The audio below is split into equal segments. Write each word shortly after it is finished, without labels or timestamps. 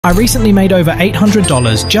I recently made over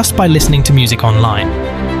 $800 just by listening to music online.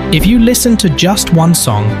 If you listen to just one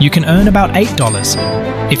song, you can earn about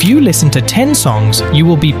 $8. If you listen to 10 songs, you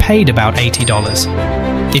will be paid about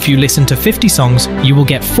 $80. If you listen to 50 songs, you will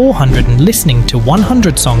get $400, and listening to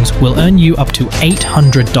 100 songs will earn you up to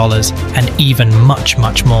 $800 and even much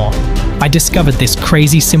more. I discovered this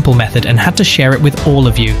crazy simple method and had to share it with all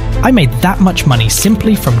of you. I made that much money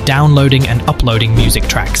simply from downloading and uploading music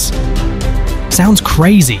tracks. Sounds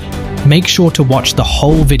crazy? Make sure to watch the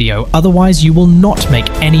whole video, otherwise you will not make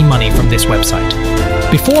any money from this website.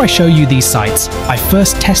 Before I show you these sites, I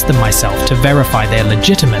first test them myself to verify they're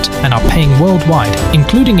legitimate and are paying worldwide,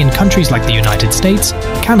 including in countries like the United States,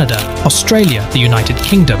 Canada, Australia, the United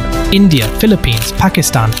Kingdom, India, Philippines,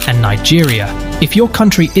 Pakistan, and Nigeria. If your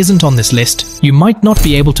country isn't on this list, you might not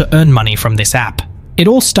be able to earn money from this app. It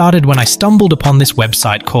all started when I stumbled upon this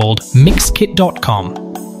website called Mixkit.com.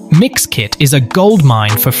 Mixkit is a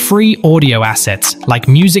goldmine for free audio assets like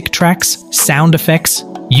music tracks, sound effects,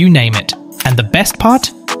 you name it. And the best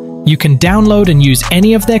part? You can download and use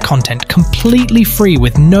any of their content completely free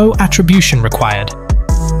with no attribution required.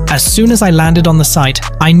 As soon as I landed on the site,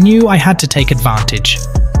 I knew I had to take advantage.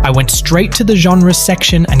 I went straight to the genres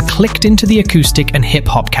section and clicked into the acoustic and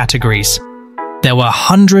hip-hop categories. There were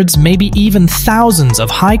hundreds, maybe even thousands of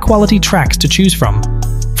high-quality tracks to choose from.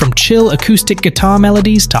 From chill acoustic guitar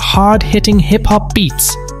melodies to hard-hitting hip-hop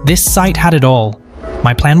beats, this site had it all.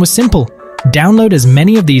 My plan was simple: download as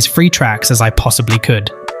many of these free tracks as I possibly could.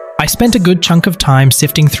 I spent a good chunk of time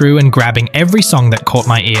sifting through and grabbing every song that caught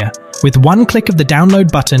my ear. With one click of the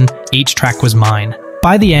download button, each track was mine.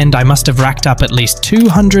 By the end, I must have racked up at least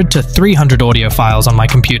 200 to 300 audio files on my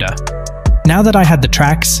computer. Now that I had the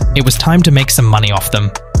tracks, it was time to make some money off them.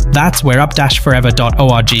 That's where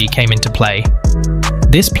up-forever.org came into play.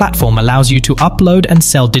 This platform allows you to upload and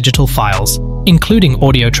sell digital files, including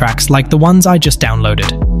audio tracks like the ones I just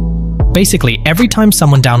downloaded. Basically, every time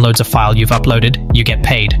someone downloads a file you've uploaded, you get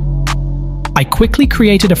paid. I quickly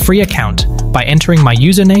created a free account by entering my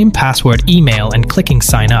username, password, email, and clicking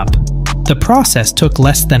sign up. The process took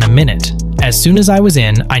less than a minute. As soon as I was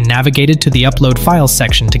in, I navigated to the upload files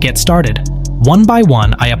section to get started. One by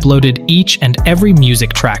one, I uploaded each and every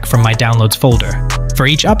music track from my downloads folder. For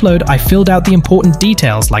each upload, I filled out the important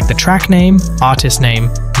details like the track name, artist name,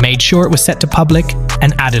 made sure it was set to public,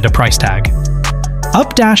 and added a price tag.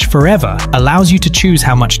 Up-Forever allows you to choose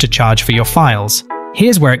how much to charge for your files.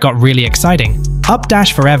 Here's where it got really exciting.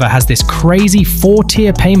 Up-Forever has this crazy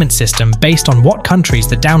 4-tier payment system based on what countries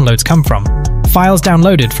the downloads come from. Files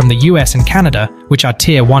downloaded from the US and Canada, which are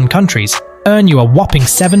Tier 1 countries, earn you a whopping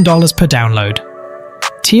 $7 per download.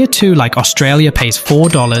 Tier 2 like Australia pays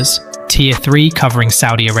 $4, Tier 3 covering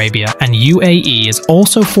Saudi Arabia and UAE is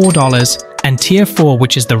also $4, and Tier 4,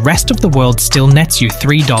 which is the rest of the world, still nets you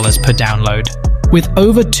 $3 per download. With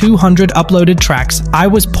over 200 uploaded tracks, I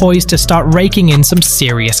was poised to start raking in some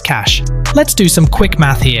serious cash. Let's do some quick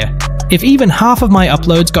math here. If even half of my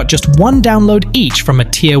uploads got just one download each from a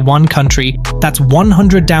Tier 1 country, that's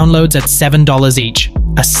 100 downloads at $7 each,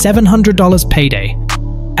 a $700 payday.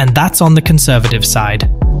 And that's on the conservative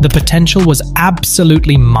side. The potential was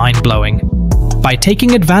absolutely mind-blowing. By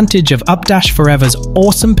taking advantage of Up-Forever's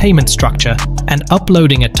awesome payment structure and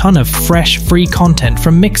uploading a ton of fresh, free content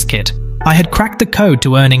from Mixkit, I had cracked the code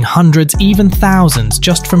to earning hundreds, even thousands,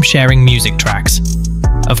 just from sharing music tracks.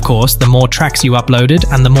 Of course, the more tracks you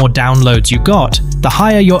uploaded and the more downloads you got, the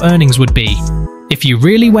higher your earnings would be. If you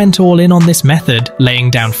really went all in on this method, laying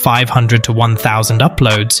down 500 to 1,000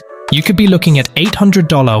 uploads, you could be looking at $800,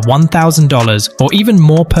 $1,000, or even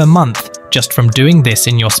more per month just from doing this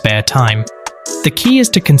in your spare time. The key is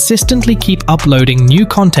to consistently keep uploading new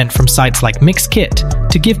content from sites like Mixkit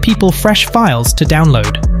to give people fresh files to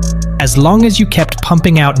download. As long as you kept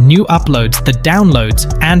pumping out new uploads, the downloads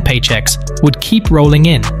and paychecks would keep rolling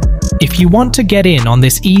in. If you want to get in on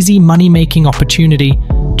this easy money-making opportunity,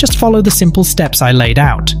 just follow the simple steps I laid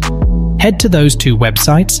out. Head to those two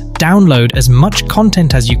websites, download as much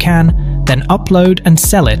content as you can, then upload and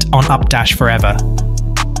sell it on Up-Forever.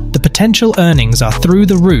 The potential earnings are through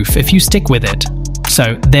the roof if you stick with it.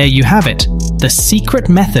 So there you have it, the secret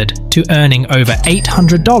method to earning over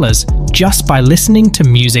 $800 just by listening to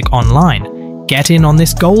music online. Get in on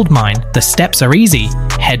this gold mine. The steps are easy.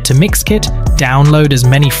 Head to Mixkit, download as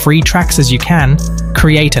many free tracks as you can,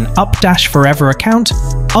 create an Up-Forever account,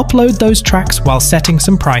 upload those tracks while setting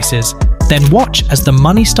some prices, then watch as the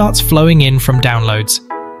money starts flowing in from downloads.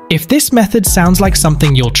 If this method sounds like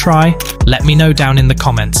something you'll try, let me know down in the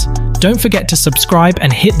comments. Don't forget to subscribe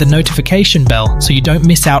and hit the notification bell so you don't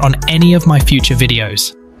miss out on any of my future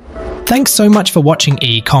videos. Thanks so much for watching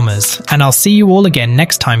e-commerce, and I'll see you all again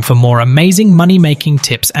next time for more amazing money-making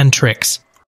tips and tricks.